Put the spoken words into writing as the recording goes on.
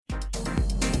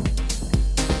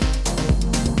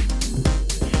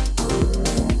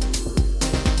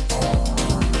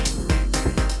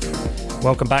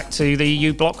Welcome back to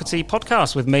the ubloquity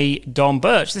podcast with me, Dom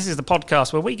Birch. This is the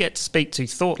podcast where we get to speak to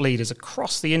thought leaders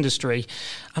across the industry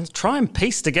and try and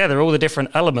piece together all the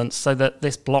different elements so that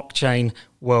this blockchain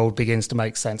world begins to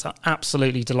make sense. I'm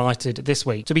absolutely delighted this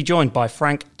week to be joined by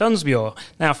Frank Dunsmuir.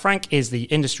 Now, Frank is the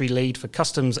industry lead for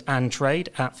customs and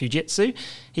trade at Fujitsu.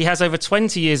 He has over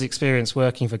 20 years' experience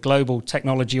working for global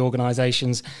technology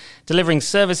organizations, delivering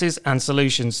services and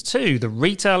solutions to the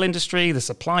retail industry, the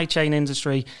supply chain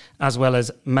industry, as well as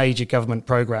major government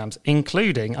programs,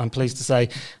 including, I'm pleased to say,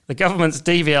 the government's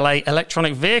DVLA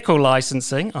electronic vehicle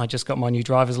licensing. I just got my new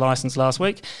driver's license last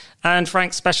week. And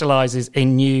Frank specialises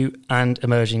in new and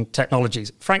emerging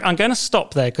technologies. Frank, I'm going to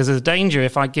stop there because there's a danger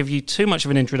if I give you too much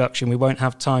of an introduction, we won't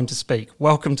have time to speak.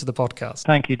 Welcome to the podcast.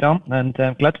 Thank you, Dom, and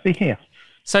glad to be here.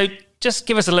 So just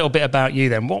give us a little bit about you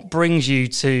then. What brings you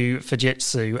to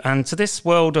Fujitsu and to this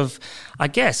world of, I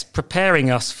guess, preparing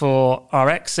us for our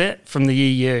exit from the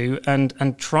EU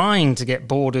and trying to get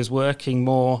borders working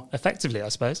more effectively, I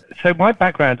suppose? So my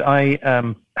background, I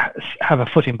have a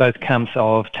foot in both camps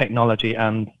of technology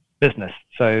and business.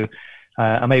 So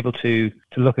I'm able to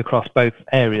look across both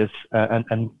areas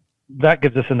and that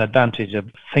gives us an advantage of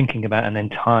thinking about an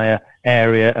entire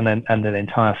area and an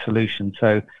entire solution.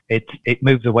 So it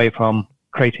moves away from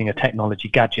creating a technology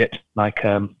gadget like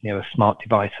a smart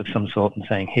device of some sort and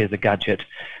saying here's a gadget,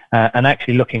 and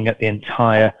actually looking at the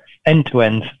entire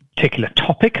end-to-end particular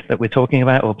topic that we're talking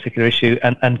about or particular issue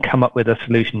and come up with a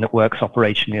solution that works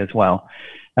operationally as well.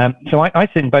 So I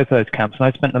sit in both of those camps, and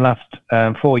I spent the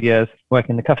last 4 years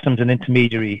working in the customs and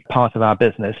intermediary part of our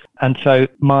business. And so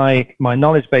my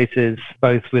knowledge base is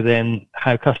both within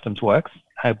how customs works,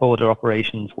 how border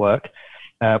operations work,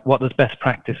 what does best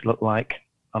practice look like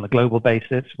on a global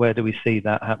basis, where do we see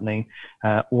that happening,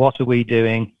 what are we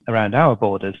doing around our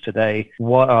borders today,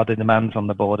 what are the demands on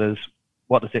the borders,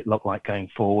 what does it look like going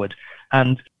forward,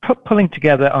 and pulling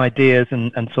together ideas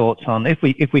and thoughts on if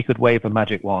we could wave a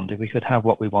magic wand, if we could have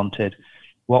what we wanted,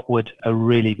 what would a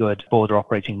really good border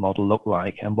operating model look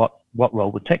like, and what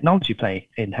role would technology play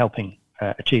in helping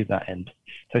achieve that end.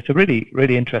 So it's a really,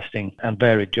 really interesting and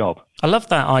varied job. I love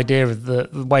that idea of the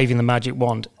waving the magic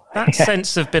wand. That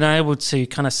sense of being able to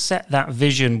kind of set that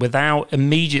vision without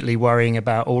immediately worrying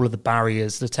about all of the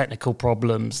barriers, the technical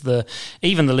problems,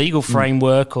 even the legal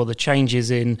framework or the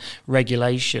changes in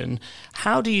regulation.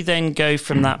 How do you then go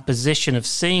from that position of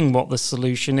seeing what the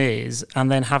solution is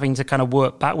and then having to kind of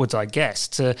work backwards, I guess,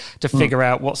 to figure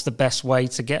out what's the best way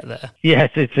to get there?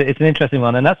 Yes, it's an interesting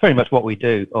one. And that's very much what we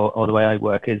do, or the way I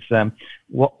work is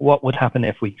what would happen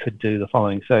if we could do the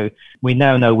following. So we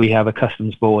now know we have a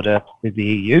customs border with the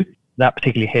EU. That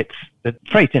particularly hits the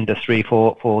freight industry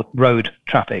for road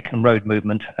traffic and road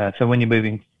movement. So when you're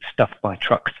moving stuff by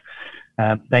trucks,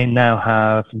 they now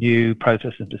have new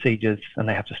processes and procedures, and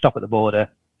they have to stop at the border,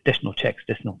 additional checks,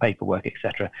 additional paperwork,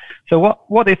 etc. So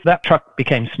what if that truck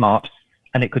became smart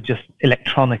and it could just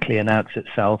electronically announce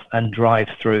itself and drive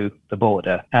through the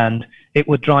border? And it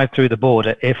would drive through the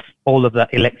border if all of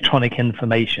that electronic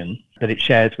information that it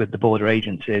shares with the border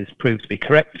agencies proves to be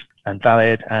correct and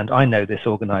valid. And I know this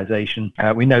organization,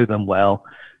 we know them well.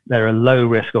 They're a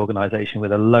low-risk organization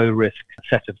with a low-risk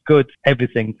set of goods.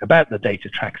 Everything about the data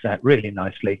tracks out really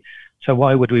nicely. So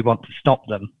why would we want to stop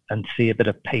them and see a bit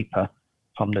of paper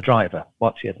from the driver?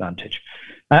 What's the advantage?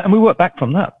 And we work back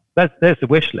from that. There's the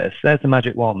wish list. There's the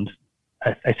magic wand.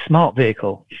 A smart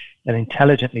vehicle that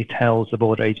intelligently tells the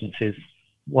border agencies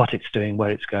what it's doing,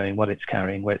 where it's going, what it's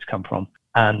carrying, where it's come from.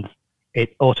 And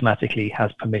it automatically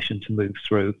has permission to move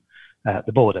through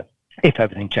the border if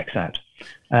everything checks out.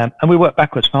 And we work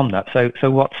backwards from that.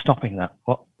 So what's stopping that?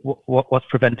 What's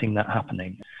preventing that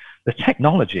happening? The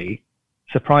technology,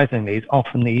 surprisingly, is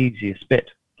often the easiest bit.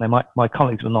 Now, my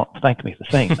colleagues will not thank me for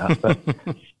saying that,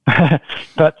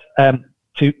 but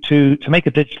to make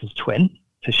a digital twin,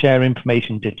 to share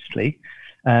information digitally,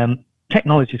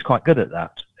 technology is quite good at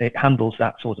that. It handles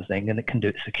that sort of thing, and it can do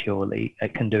it securely.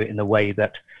 It can do it in a way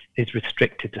that is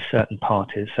restricted to certain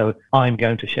parties. So I'm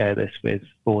going to share this with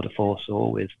Border Force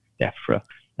or with DEFRA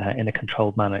in a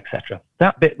controlled manner, etc.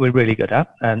 That bit we're really good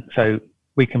at, and so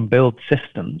we can build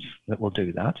systems that will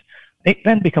do that. It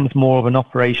then becomes more of an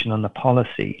operation and a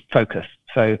policy focus.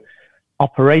 So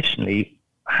operationally,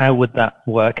 how would that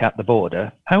work at the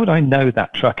border? How would I know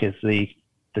that truck is the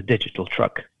digital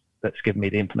truck that's given me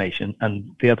the information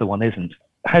and the other one isn't?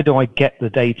 How do I get the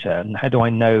data, and how do I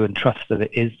know and trust that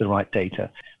it is the right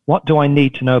data? What do I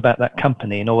need to know about that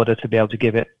company in order to be able to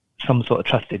give it some sort of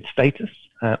trusted status?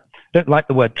 I don't like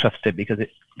the word trusted because it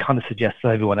kind of suggests that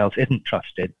everyone else isn't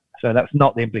trusted. So that's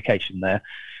not the implication there.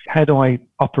 How do I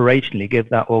operationally give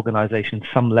that organization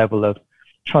some level of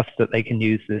trust that they can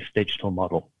use this digital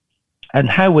model. And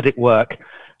how would it work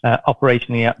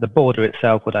operationally at the border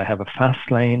itself? Would I have a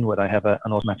fast lane? Would I have an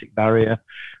automatic barrier?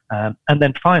 And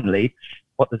then finally,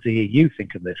 what does the EU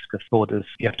think of this? Because borders,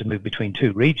 you have to move between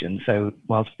two regions. So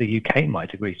whilst the UK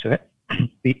might agree to it,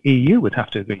 the EU would have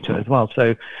to agree to it as well.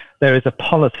 So there is a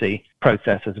policy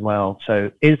process as well.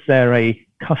 So is there a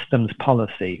customs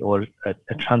policy or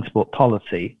a transport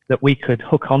policy that we could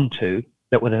hook onto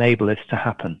that would enable this to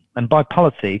happen? And by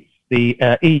policy, the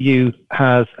EU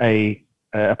has a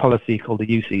policy called the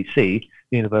UCC,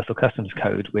 the Universal Customs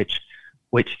Code, which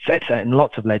sets out in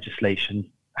lots of legislation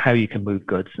how you can move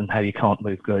goods and how you can't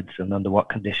move goods and under what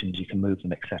conditions you can move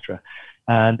them, etc.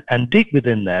 And deep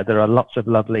within there are lots of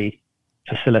lovely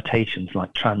facilitations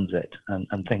like transit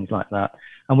and things like that.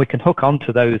 And we can hook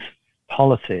onto those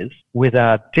policies with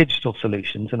our digital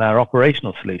solutions and our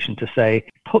operational solution to say,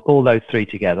 put all those three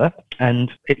together,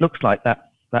 and it looks like that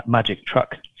magic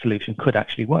truck solution could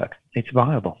actually work. It's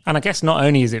viable. And I guess not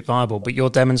only is it viable, but you're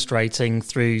demonstrating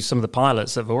through some of the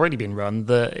pilots that have already been run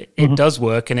that it does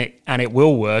work and it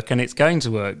will work and it's going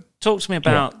to work. Talk to me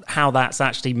about how that's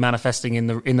actually manifesting in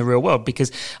the real world,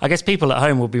 because I guess people at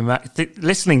home will be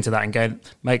listening to that and going,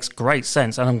 makes great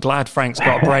sense. And I'm glad Frank's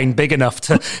got a brain big enough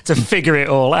to figure it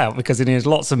all out, because there's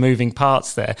lots of moving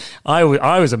parts there. I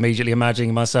was immediately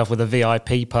imagining myself with a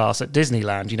VIP pass at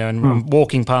Disneyland, and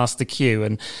walking past the queue.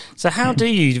 And so how do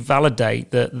you validate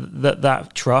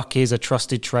that truck is a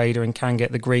trusted trader and can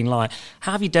get the green light?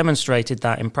 How have you demonstrated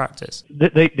that in practice?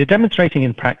 The demonstrating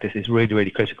in practice is really, really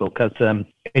critical, because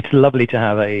it's lovely to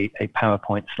have a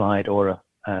PowerPoint slide or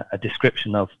a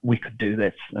description of we could do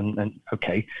this and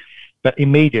okay, but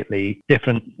immediately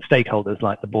different stakeholders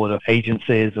like the border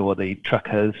agencies or the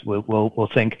truckers will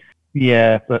think,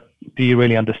 yeah, but do you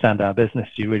really understand our business?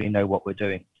 Do you really know what we're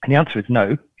doing? And the answer is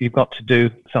no. You've got to do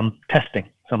some testing,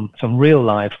 some real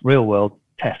world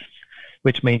tests,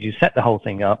 which means you set the whole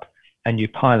thing up and you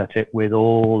pilot it with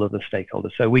all of the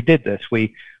stakeholders. So we did this.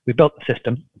 We built the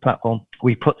system, the platform.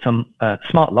 We put some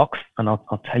smart locks, and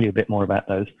I'll tell you a bit more about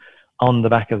those, on the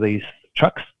back of these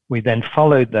trucks. We then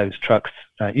followed those trucks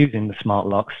using the smart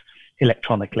locks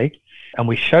electronically, and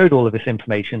we showed all of this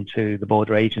information to the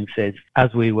border agencies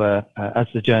as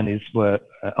the journeys were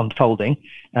unfolding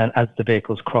and as the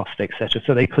vehicles crossed, etc.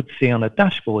 So they could see on a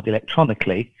dashboard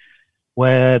electronically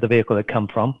where the vehicle had come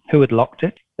from, who had locked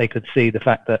it. They could see the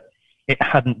fact that it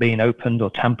hadn't been opened or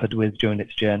tampered with during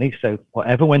its journey. So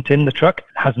whatever went in the truck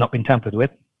has not been tampered with.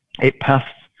 It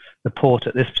passed the port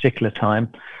at this particular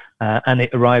time, and it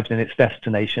arrived in its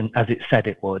destination as it said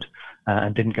it would,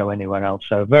 and didn't go anywhere else.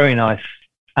 So very nice.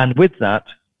 And with that,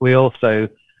 we also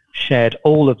shared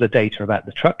all of the data about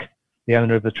the truck, the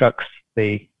owner of the trucks,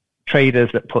 the traders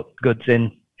that put goods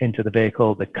into the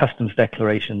vehicle, the customs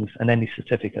declarations, and any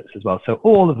certificates as well. So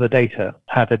all of the data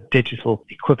had a digital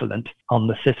equivalent on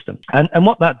the system. And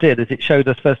what that did is it showed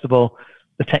us, first of all,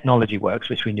 the technology works,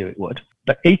 which we knew it would.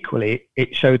 But equally,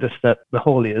 it showed us that the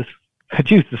hauliers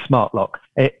had used the smart lock.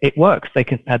 It works. They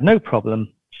had no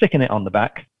problem sticking it on the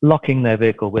back, locking their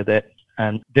vehicle with it,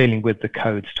 and dealing with the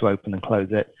codes to open and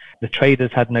close it. The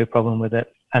traders had no problem with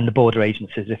it. And the border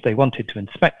agencies, if they wanted to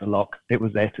inspect the lock, it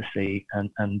was there to see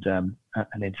and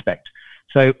inspect.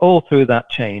 So all through that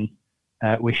chain,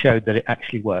 we showed that it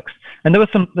actually works. And there was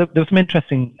some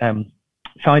interesting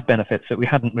side benefits that we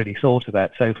hadn't really thought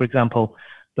about. So, for example,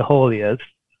 the hauliers,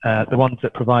 the ones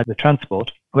that provide the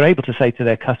transport, were able to say to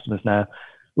their customers now,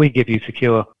 we give you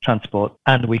secure transport,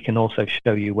 and we can also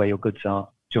show you where your goods are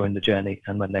during the journey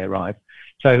and when they arrive.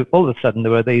 So all of a sudden,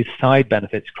 there were these side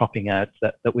benefits cropping out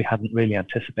that we hadn't really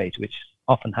anticipated, which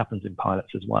often happens in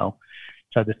pilots as well.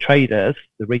 So the traders,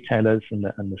 the retailers, and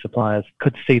the suppliers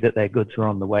could see that their goods were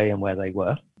on the way and where they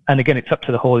were. And again, it's up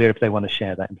to the haulier if they want to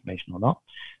share that information or not.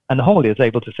 And the haulier is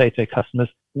able to say to their customers,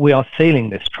 we are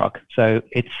sealing this truck, so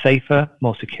it's safer,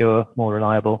 more secure, more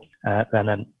reliable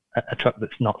than a truck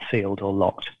that's not sealed or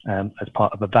locked as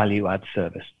part of a value-add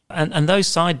service. And those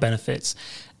side benefits,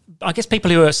 I guess people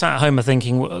who are sat at home are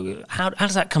thinking, well, how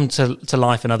does that come to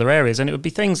life in other areas? And it would be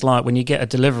things like when you get a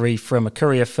delivery from a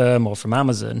courier firm or from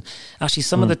Amazon, actually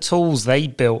some of the tools they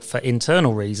built for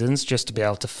internal reasons, just to be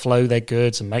able to flow their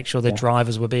goods and make sure their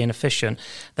drivers were being efficient,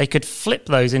 they could flip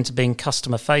those into being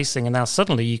customer facing. And now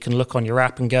suddenly you can look on your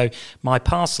app and go, my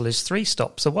parcel is 3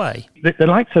 stops away. The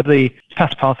likes of the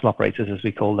fast parcel operators, as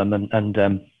we call them,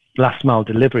 and last mile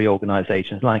delivery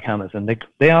organizations like Amazon,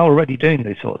 they are already doing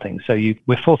these sort of things. So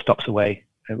we're 4 stops away.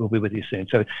 We'll be with you soon.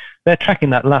 So they're tracking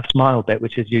that last mile bit,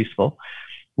 which is useful.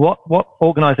 What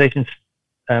organizations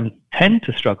tend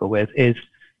to struggle with is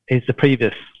the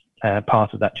previous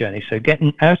part of that journey. So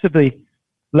getting out of the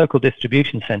local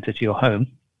distribution center to your home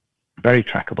very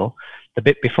trackable. The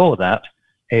bit before that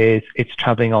is it's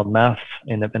traveling en masse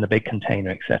in a big container,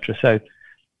 etc. So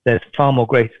there's far more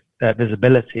great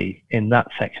visibility in that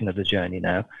section of the journey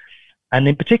now. And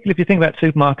in particular, if you think about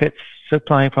supermarkets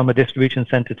supplying from a distribution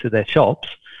center to their shops,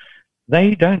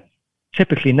 they don't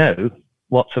typically know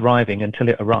what's arriving until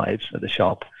it arrives at the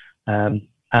shop.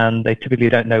 And they typically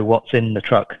don't know what's in the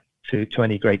truck to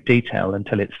any great detail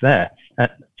until it's there.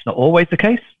 It's not always the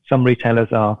case. Some retailers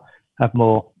have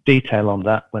more detail on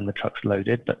that when the truck's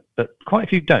loaded, but quite a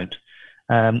few don't.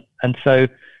 And so,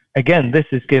 again, this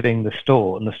is giving the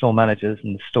store and the store managers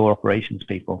and the store operations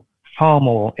people far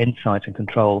more insight and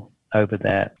control over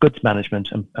their goods management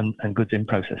and goods in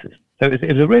processes. So it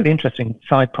was a really interesting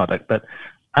side product, but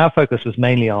our focus was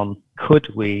mainly on, could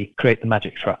we create the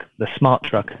magic truck, the smart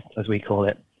truck, as we call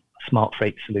it, smart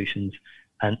freight solutions,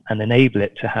 and enable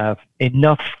it to have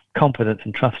enough confidence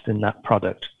and trust in that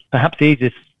product. Perhaps the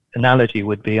easiest analogy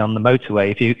would be on the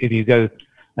motorway. If you go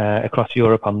across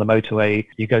Europe on the motorway,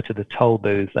 you go to the toll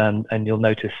booth and you'll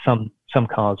notice some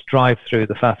cars drive through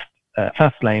the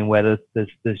fast lane where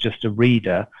there's just a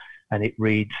reader, and it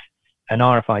reads an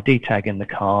RFID tag in the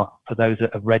car for those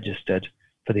that have registered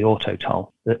for the auto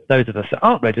toll. Those of us that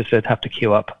aren't registered have to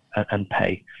queue up and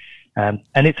pay. And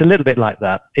it's a little bit like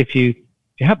that. If you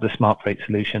have the smart freight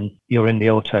solution, you're in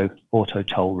the auto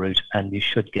toll route, and you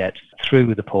should get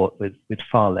through the port with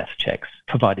far less checks,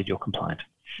 provided you're compliant.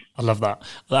 I love that.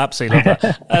 I absolutely love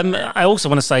that. I also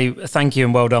want to say thank you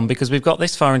and well done, because we've got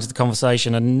this far into the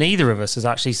conversation and neither of us has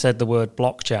actually said the word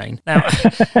blockchain. Now,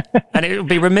 and it would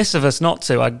be remiss of us not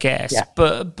to, I guess, yeah.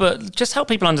 But just help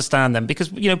people understand them, because,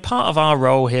 part of our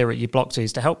role here at ubloquity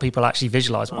is to help people actually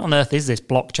visualize what on earth is this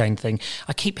blockchain thing.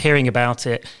 I keep hearing about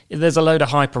it. There's a load of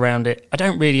hype around it. I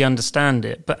don't really understand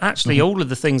it, but actually all of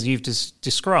the things you've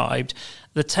described,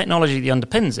 the technology that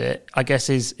underpins it, I guess,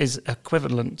 is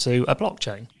equivalent to a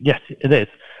blockchain. Yes, it is.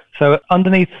 So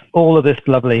underneath all of this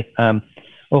lovely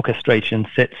orchestration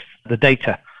sits the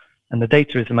data. And the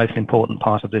data is the most important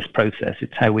part of this process.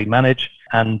 It's how we manage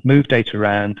and move data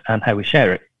around, and how we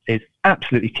share it is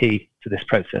absolutely key to this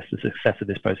process, the success of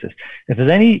this process. If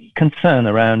there's any concern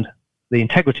around the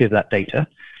integrity of that data,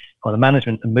 or the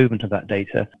management and movement of that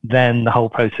data, then the whole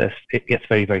process, it gets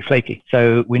very, very flaky.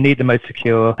 So we need the most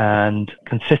secure and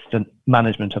consistent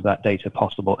management of that data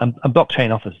possible. And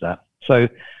blockchain offers that. So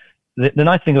the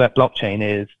nice thing about blockchain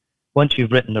is, once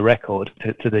you've written the record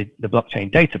to the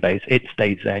blockchain database, it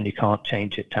stays there and you can't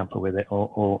change it, tamper with it,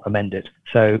 or amend it.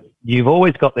 So you've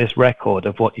always got this record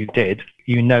of what you did.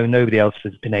 Nobody else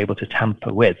has been able to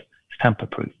tamper with. It's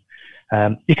tamper-proof.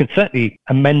 You can certainly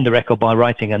amend the record by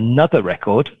writing another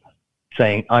record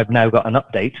saying, I've now got an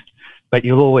update, but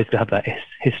you'll always have that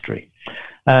history.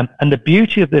 And the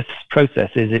beauty of this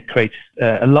process is it creates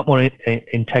a lot more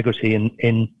integrity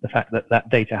in the fact that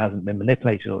data hasn't been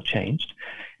manipulated or changed.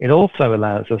 It also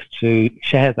allows us to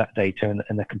share that data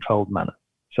in a controlled manner.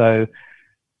 So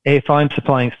if I'm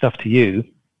supplying stuff to you,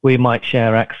 we might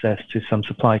share access to some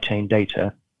supply chain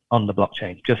data on the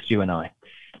blockchain, just you and I.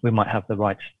 We might have the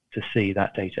rights to see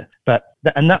that data.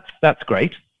 And that's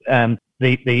great.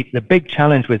 The big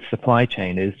challenge with supply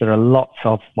chain is there are lots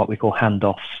of what we call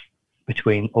handoffs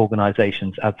between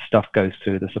organizations as stuff goes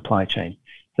through the supply chain.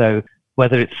 So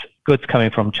whether it's goods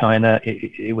coming from China,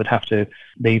 it would have to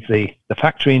leave the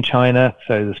factory in China,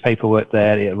 so there's paperwork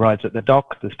there, it arrives at the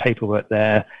dock, there's paperwork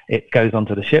there, it goes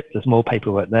onto the ship, there's more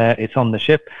paperwork there, it's on the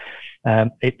ship,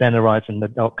 it then arrives in the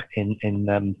dock in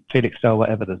Felixstowe,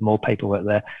 whatever, there's more paperwork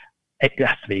there. It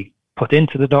has to be put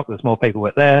into the dock, there's more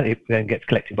paperwork there, it then gets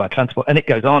collected by transport, and it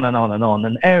goes on and on and on.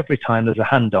 And every time there's a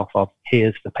handoff of,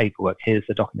 here's the paperwork, here's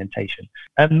the documentation.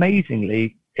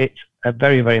 Amazingly, it's a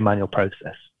very, very manual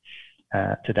process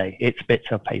today. It's bits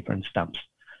of paper and stamps.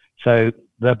 So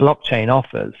the blockchain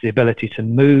offers the ability to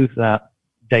move that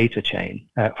data chain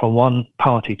from one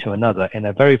party to another in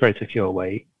a very, very secure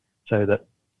way, so that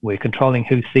we're controlling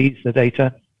who sees the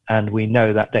data, and we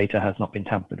know that data has not been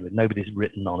tampered with. Nobody's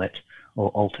written on it or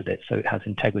altered it, so it has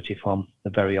integrity from the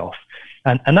very off.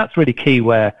 And that's really key,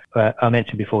 where I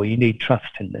mentioned before, you need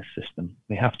trust in this system.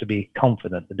 We have to be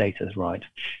confident the data is right.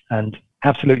 And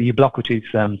absolutely, ubloquity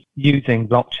is using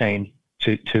blockchain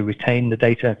to retain the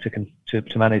data,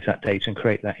 to manage that data and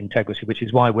create that integrity, which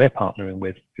is why we're partnering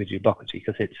with ubloquity,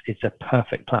 because it's a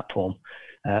perfect platform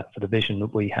for the vision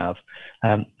that we have.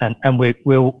 And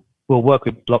we'll work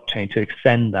with blockchain to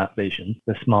extend that vision,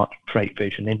 the smart freight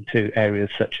vision, into areas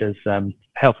such as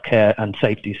healthcare and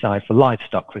safety side for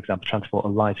livestock, for example, transport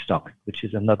of livestock, which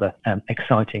is another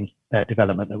exciting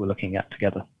development that we're looking at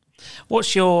together.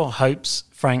 What's your hopes,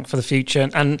 Frank, for the future?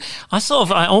 And I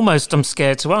almost am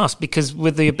scared to ask, because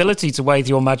with the ability to wave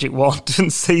your magic wand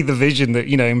and see the vision that,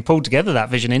 and pull together that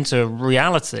vision into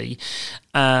reality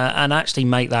and actually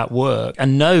make that work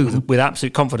and know with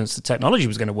absolute confidence the technology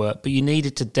was going to work, but you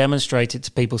needed to demonstrate it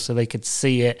to people so they could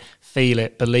see it, feel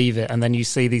it, believe it, and then you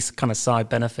see these kind of side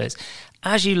benefits.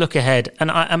 As you look ahead,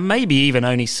 and maybe even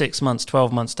only 6 months,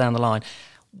 12 months down the line,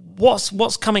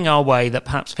 what's coming our way that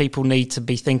perhaps people need to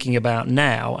be thinking about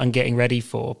now and getting ready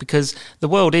for? Because the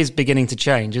world is beginning to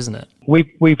change, isn't it?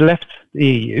 We've left the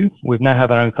EU. We now have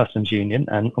our own customs union,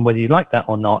 and whether you like that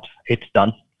or not, it's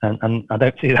done. And I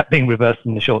don't see that being reversed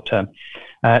in the short term.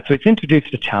 So it's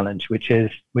introduced a challenge, which is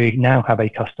we now have a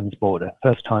customs border,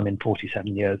 first time in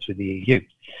 47 years with the EU.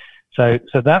 So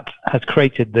that has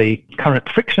created the current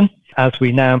friction as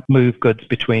we now move goods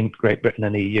between Great Britain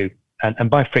and the EU. And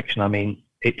by friction, I mean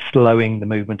it's slowing the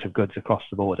movement of goods across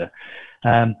the border.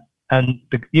 And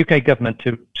the UK government,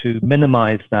 to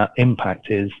minimise that impact,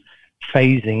 is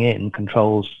phasing in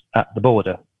controls at the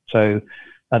border. So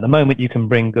at the moment, you can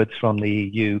bring goods from the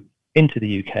EU into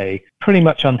the UK pretty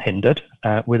much unhindered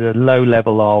with a low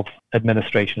level of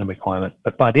administration and requirement.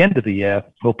 But by the end of the year,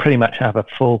 we'll pretty much have a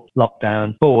full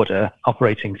lockdown border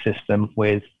operating system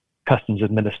with customs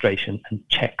administration and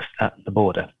checks at the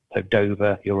border. So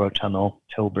Dover, Eurotunnel,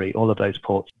 Tilbury, all of those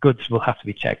ports, goods will have to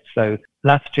be checked. So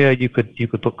last year you could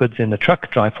put goods in the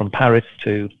truck, drive from Paris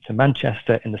to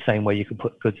Manchester in the same way you could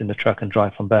put goods in the truck and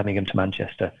drive from Birmingham to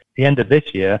Manchester. At the end of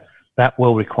this year, that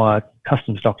will require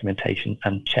customs documentation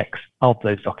and checks of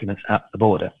those documents at the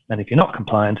border. And if you're not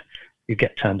compliant, you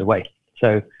get turned away.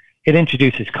 So it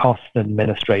introduces cost,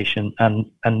 administration,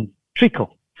 and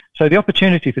treacle. So the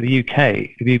opportunity for the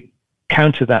UK, if you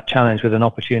counter that challenge with an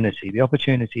opportunity, the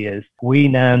opportunity is we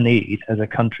now need, as a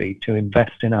country, to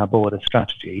invest in our border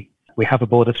strategy. We have a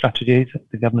border strategy.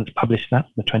 The government's published that,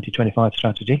 the 2025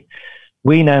 strategy.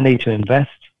 We now need to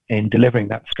invest in delivering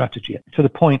that strategy to the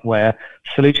point where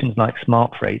solutions like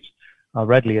smart freight are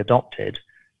readily adopted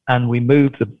and we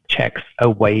move the checks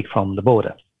away from the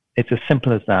border. It's as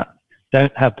simple as that.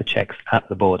 Don't have the checks at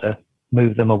the border,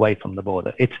 move them away from the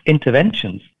border. It's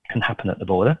interventions can happen at the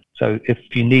border. So if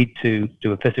you need to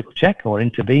do a physical check or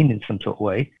intervene in some sort of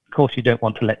way, of course you don't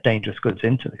want to let dangerous goods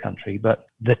into the country, but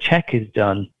the check is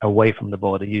done away from the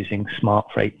border using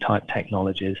smart freight type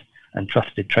technologies and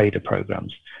trusted trader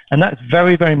programs. And that's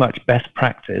very, very much best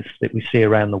practice that we see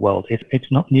around the world.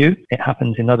 It's not new. It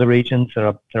happens in other regions.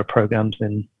 There are programs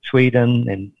in Sweden,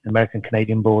 in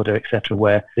American-Canadian border, etc.,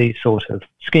 where these sort of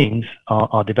schemes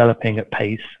are developing at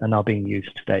pace and are being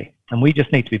used today. And we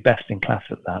just need to be best in class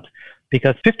at that,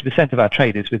 because 50% of our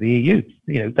trade is with the EU.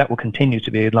 That will continue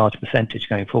to be a large percentage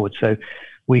going forward. So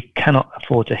we cannot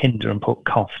afford to hinder and put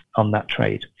cost on that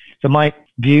trade. So my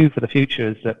view for the future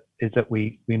is that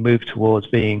we move towards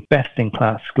being best in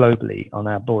class globally on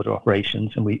our border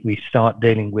operations, and we start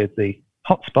dealing with the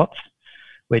hotspots,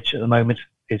 which at the moment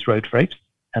is road freight,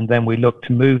 and then we look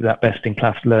to move that best in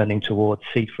class learning towards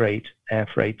sea freight, air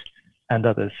freight, and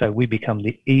others, so we become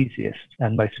the easiest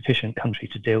and most efficient country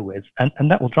to deal with, and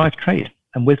that will drive trade,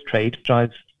 and with trade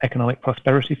drives economic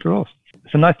prosperity for us.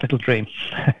 It's a nice little dream.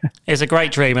 It's a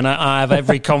great dream, and I have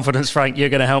every confidence, Frank, you're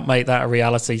going to help make that a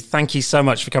reality. Thank you so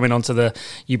much for coming on to the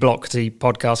ubloquity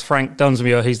podcast. Frank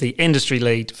Dunsmuir, who's the industry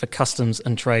lead for customs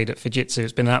and trade at Fujitsu.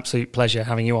 It's been an absolute pleasure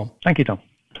having you on. Thank you, Tom.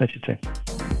 Pleasure too.